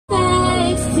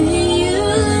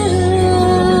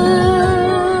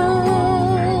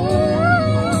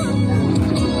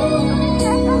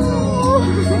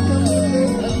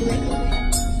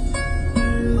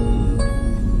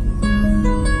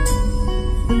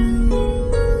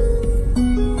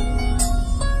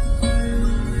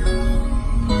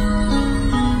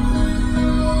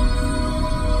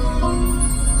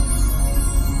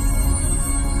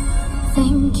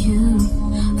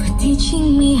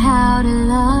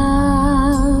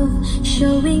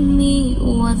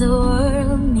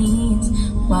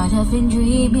been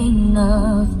dreaming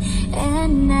of.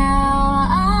 And now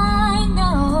I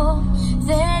know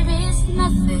there is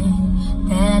nothing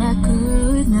that I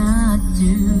could not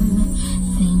do.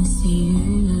 Thanks to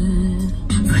you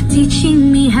for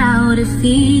teaching me how to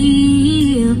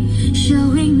feel,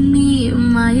 showing me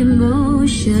my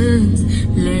emotions,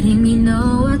 letting me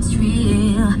know what's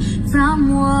real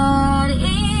from what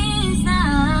is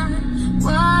not.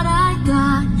 What I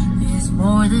got is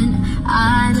more than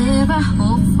I'd ever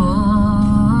hoped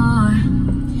for,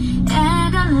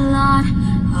 and a lot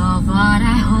of what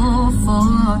I hope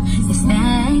for is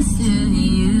thanks to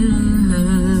you.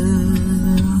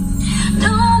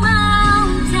 No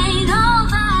mountain, no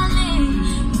valley,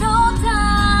 no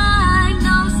time,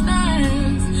 no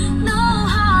space, no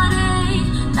heartache,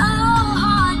 no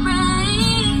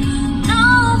heartbreak, no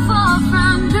fall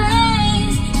from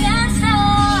grace can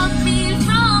stop me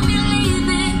from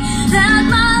believing that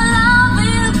my love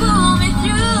will pull me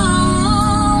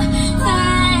through.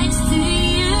 Thanks to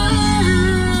you.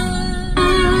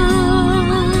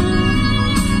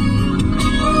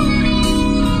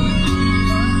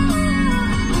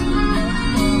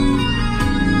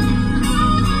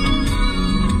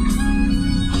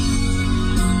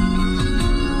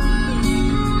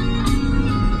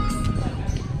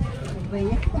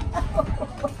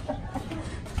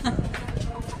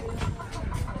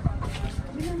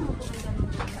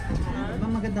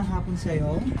 Magandang hapon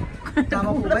sa'yo.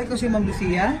 Tama po ba? Ikaw si Ma'am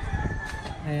Lucia?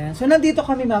 Ayan. So nandito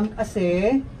kami ma'am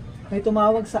kasi may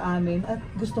tumawag sa amin at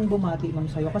gustong bumati ma'am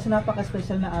sa'yo kasi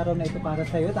napaka-special na araw na ito para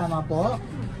sa'yo. Tama po?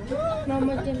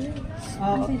 Mama Janelle.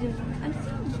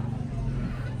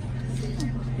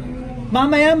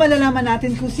 Mamaya malalaman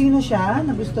natin kung sino siya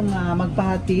na gustong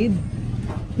magpahatid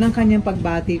ng kanyang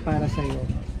pagbati para sa'yo.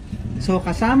 So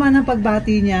kasama ng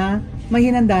pagbati niya, may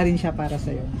hinanda rin siya para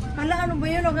sa'yo. Hala, ano ba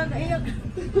yun? Nakakaiyak.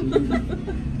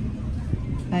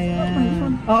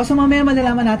 Ayan. Oo, so mamaya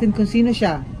malalaman natin kung sino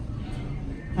siya.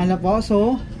 Ano po?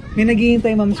 So, may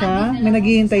naghihintay ma'am siya. May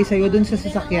naghihintay sa'yo dun sa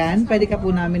sasakyan. Pwede ka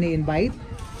po namin i-invite.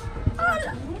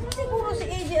 Hala, siguro si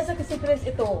AJ at si Chris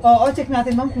ito. Oo, check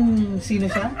natin ma'am kung sino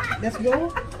siya. Let's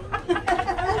go.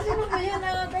 Ano, sino ba yan?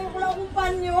 Nakakayo ko lang akong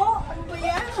panyo. Ano ba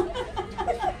yan?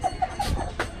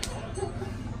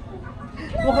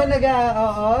 Mukhang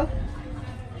oo.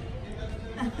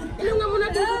 Ano nga muna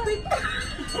dito?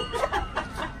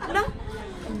 Ano?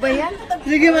 Ba yan?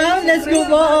 Sige ma'am, let's go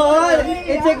po. Oo,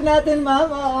 i-check natin ma'am.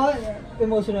 Oo.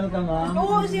 Emotional ka ma'am.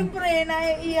 Oo, siyempre,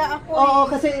 naiiyak ako. Oo,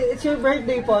 kasi it's your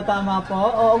birthday po, tama po.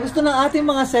 Oo, gusto ng ating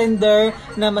mga sender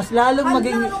na mas lalong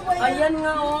maging... Ayan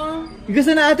nga, oh.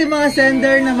 Gusto ng ating mga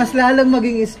sender na mas lalong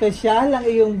maging espesyal ang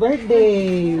iyong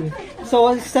birthday. So,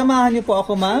 samahan niyo po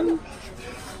ako ma'am.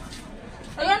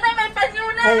 Ayan, may panyo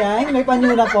na. Ayan, may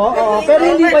panyo na po. Oo, pero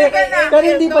hindi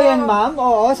pa yan ma'am.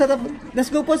 Oo,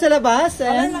 let's go po sa labas.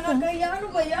 Ayan, nakakaya. Ano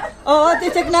ba yan? Oo,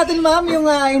 check natin ma'am yung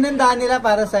inanda nila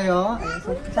para sa'yo.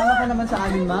 So, sama ka naman sa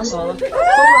amin ma'am. Oo.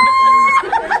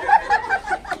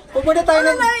 Pupunta tayo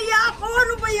ng... Naiiyak ako.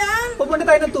 Ano ba yan? Pupunta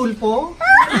tayo ng tulpo.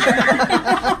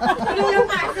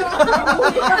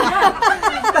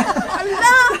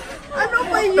 Ala! Ano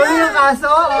ba yan? Tuloy ang kaso.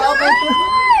 Oo,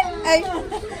 Ay,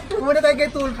 pumunta tayo kay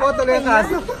tulpo. Tuloy ang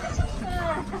kaso.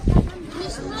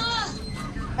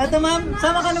 Eto ma'am,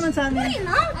 sama ka naman sa amin.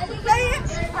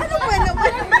 ano ba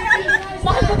naman?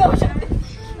 Bakit ba daw siya?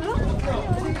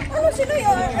 Ano sino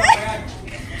yun?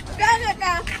 Gana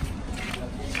ka?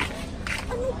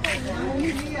 Ano ba yan?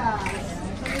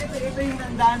 Ito yung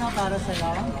nandano para sa'yo.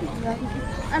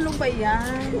 Ano ba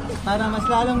yan? Para mas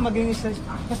lalong maging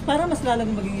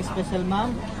special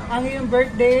ma'am. Ang iyong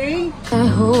birthday. I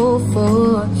hope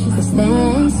for is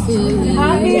thanks to you.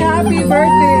 Happy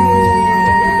birthday!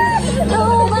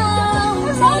 No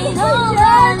mountain, no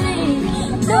valley,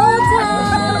 no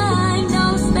time,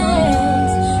 no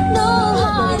space, no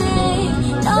heartache,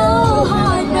 no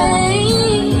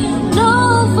heartbreak, no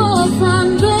fall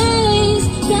from grace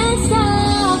can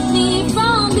stop me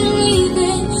from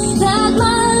believing that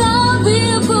my love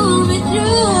will pull me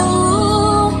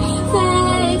through.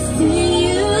 Thanks to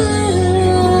you.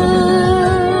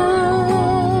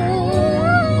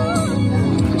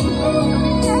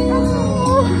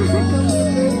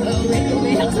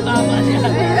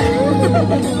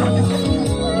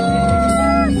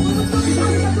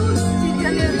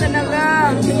 Janelle talaga.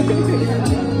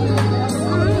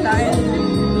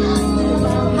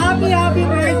 Happy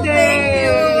birthday! Thank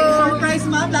you. Surprise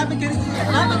ma'am, lapit ka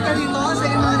dito sa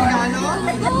iyong mga regalo.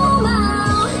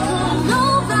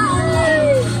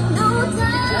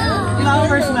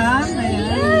 Flowers ma'am.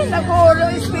 Ayan. Naguro,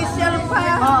 special pa.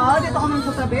 Oo, dito ka ma'am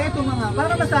sa tabi. Ito mga,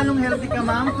 para mas lalong healthy ka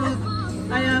ma'am.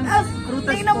 Ayan,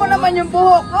 prutas Tingnan mo po. naman yung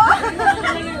buhok ko.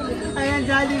 Ayan,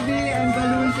 jollibee and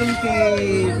balloons and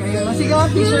cake. Ayan, sige ma'am,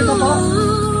 picture ka po.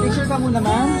 Picture ka muna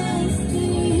ma'am.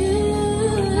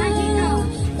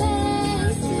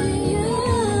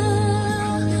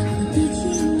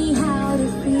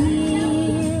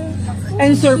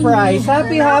 And surprise!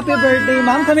 Happy birthday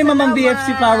ma'am! Kami Mamang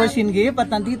BFC Flowers and Gift at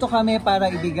nandito kami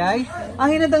para ibigay ang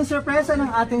hinandang sorpresa ng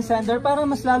ating sender para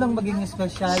mas lalong maging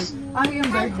special ang iyong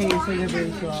birthday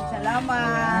celebration.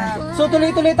 Salamat. So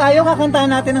tuloy-tuloy tayo, kakantahan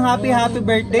natin ng happy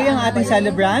birthday ang ating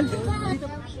celebrant.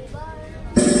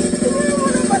 Tingnan mo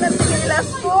naman ang tigilas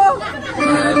ko.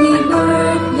 Happy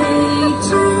birthday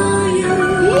to you.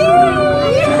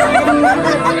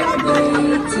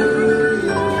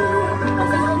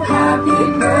 Happy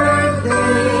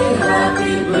birthday,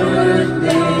 happy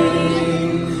birthday,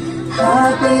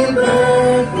 happy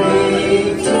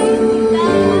birthday to you.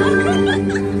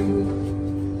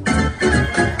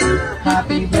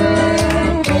 Happy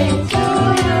birthday to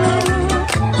you.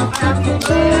 Happy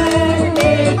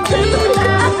birthday to you.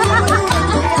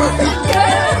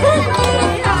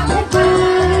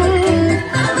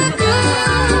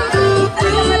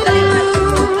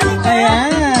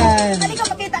 Ayan! Dali ka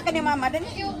makita ka ni Mama. Dali.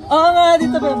 Oo nga,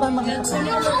 dito ba makita?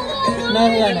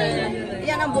 Ayan.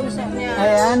 Yan ang bulsa niya.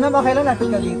 Ayan, ma'am, okay lang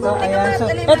natin ka dito. Ayan, so,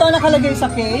 ito ang nakalagay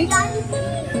sa cake.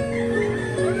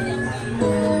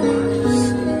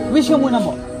 Wish ka muna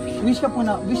mo. Wish ka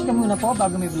muna po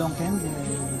bago may blowing candle.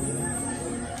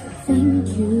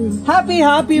 Happy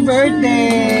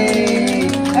birthday!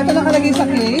 Ito nakalagay sa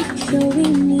cake.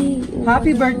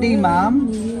 Happy birthday, ma'am.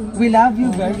 We love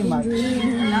you very much.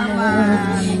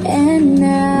 And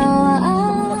now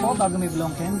Muna po bago may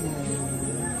blowing candle.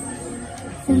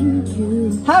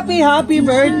 Happy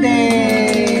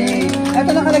birthday! Ito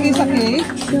nakalagay sa cake.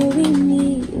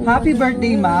 Happy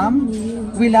birthday, ma'am.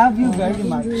 We love you very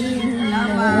much.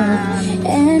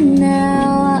 And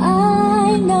now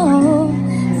I know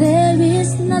there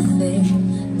is nothing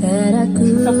that I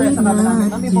could Surpresa ka ba namin?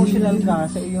 not Ma'am, emotional ka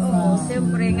sa iyong...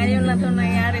 Siyempre, ngayon lang ito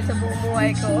nangyari sa buong buhay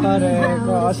ko. Correct.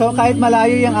 So kahit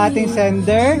malayo yung ating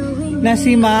sender na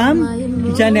si Ma'am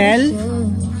Janelle,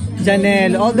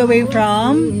 all the way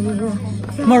from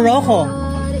Morocco.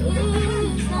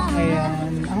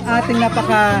 Ayan,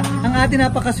 ang ating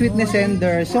napaka-sweet na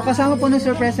sender. So kasama po ng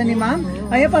sorpresa ni Ma'am,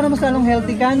 ayan, para mas lalong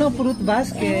healthy ka, no? Fruit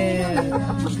basket.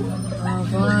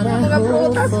 Mga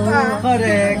prutas pa.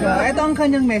 Correct. Ito ang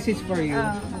kanyang message for you.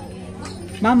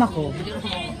 Mama ko,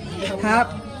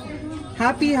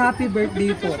 happy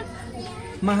birthday po.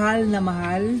 Mahal na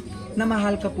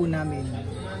mahal ka po namin.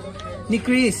 Ni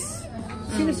Chris.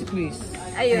 Sino si Chris?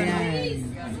 Ayun. Ayan.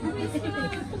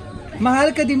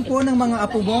 Mahal ka din po ng mga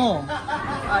apo mo.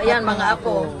 Yan, mga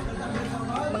apo.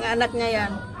 Mga anak niya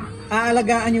yan.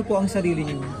 Aalagaan niyo po ang sarili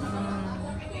niyo.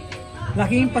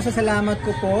 Laking pasasalamat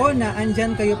ko po na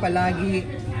andyan kayo palagi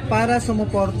para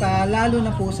sumuporta, lalo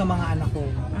na po sa mga anak ko.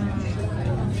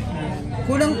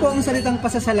 Kulang po ang salitang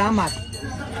pasasalamat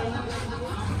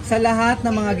sa lahat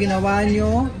ng mga ginawa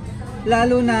nyo,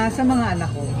 lalo na sa mga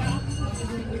anak ko.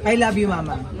 I love you,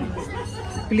 Mama.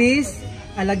 Please,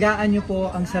 alagaan nyo po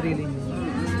ang sarili nyo.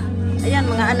 Ayan,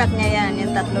 mga anak niya yan.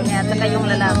 Yung tatlo niya. Saka yung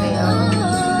lalaki.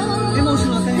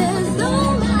 Emotional tayo.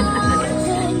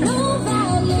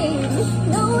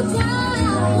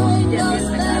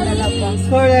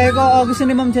 Correct. Gusto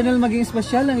ni Ma'am Janelle maging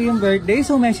special ang iyong birthday.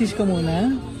 So, message ko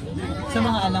muna sa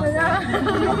mga anak ko.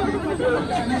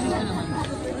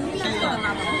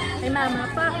 Ay, Mama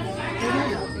pa.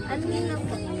 Ano yun lang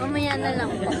po? Mamaya na lang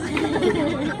po.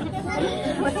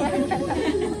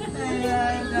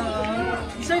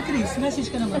 Sir Chris, message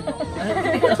ka naman.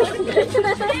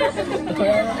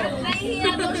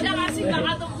 Nahihiya daw siya kasi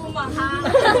baka itong bumaha.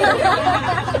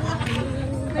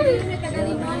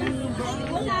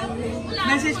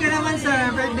 Message ka naman sa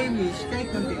birthday wish. Kahit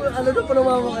kunti. Ano na pa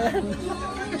naman mga yan?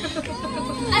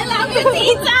 I love you,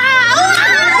 tita!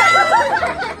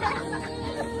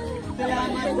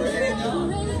 Salamat po sa inyo.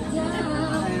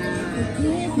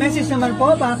 Message naman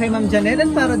po para kay Ma'am Janelle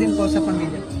at para din po sa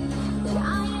pamilya.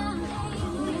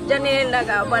 Janelle,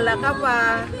 nag-aabala ka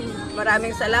pa.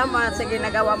 Maraming salamat sa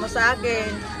ginagawa mo sa akin.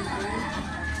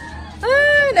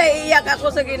 Ay, naiiyak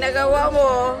ako sa ginagawa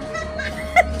mo.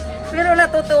 Pero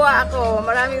natutuwa ako.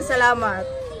 Maraming salamat.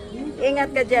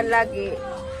 Ingat ka dyan lagi.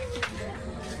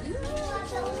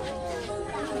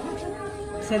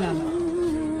 Salamat.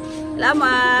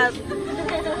 Salamat.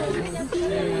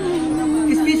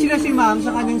 Speech na si Ma'am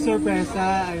sa kanyang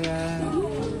sorpresa. Ayan.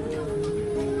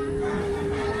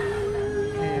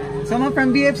 So, Ma'am,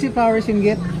 from BFC Flowers and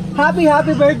Gift,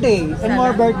 happy birthday and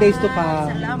more birthdays to come.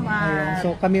 Salamat. Ayan.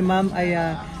 So kami ma'am ay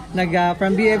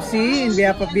from BFC, in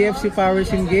behalf of BFC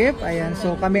Flowers and Gift. Ayan.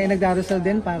 So kami ay nagdarasal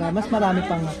din para mas marami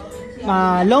pang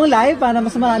long life, para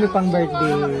mas marami pang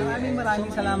birthday.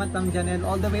 Maraming salamat Ma'am Janelle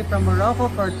all the way from Morocco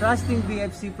for trusting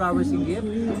BFC Flowers and Gift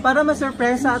para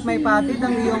masurpresa at may patid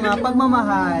ang iyong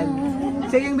pagmamahal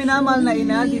sa iyong minamahal na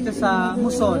ina dito sa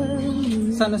MUZON,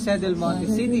 San Jose del Monte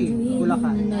City,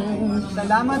 Bulacan.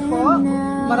 Salamat po.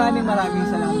 Maraming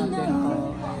salamat din po.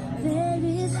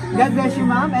 God bless you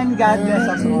ma'am and God bless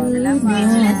us all.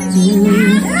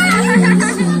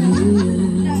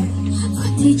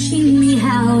 Teaching me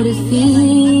how to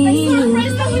feel,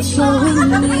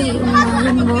 showing me my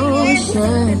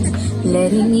emotions,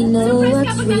 letting me know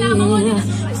what's real.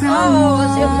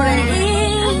 Siyempre.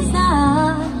 Is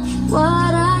not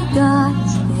what I got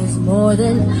is more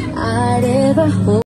than I'd ever hoped.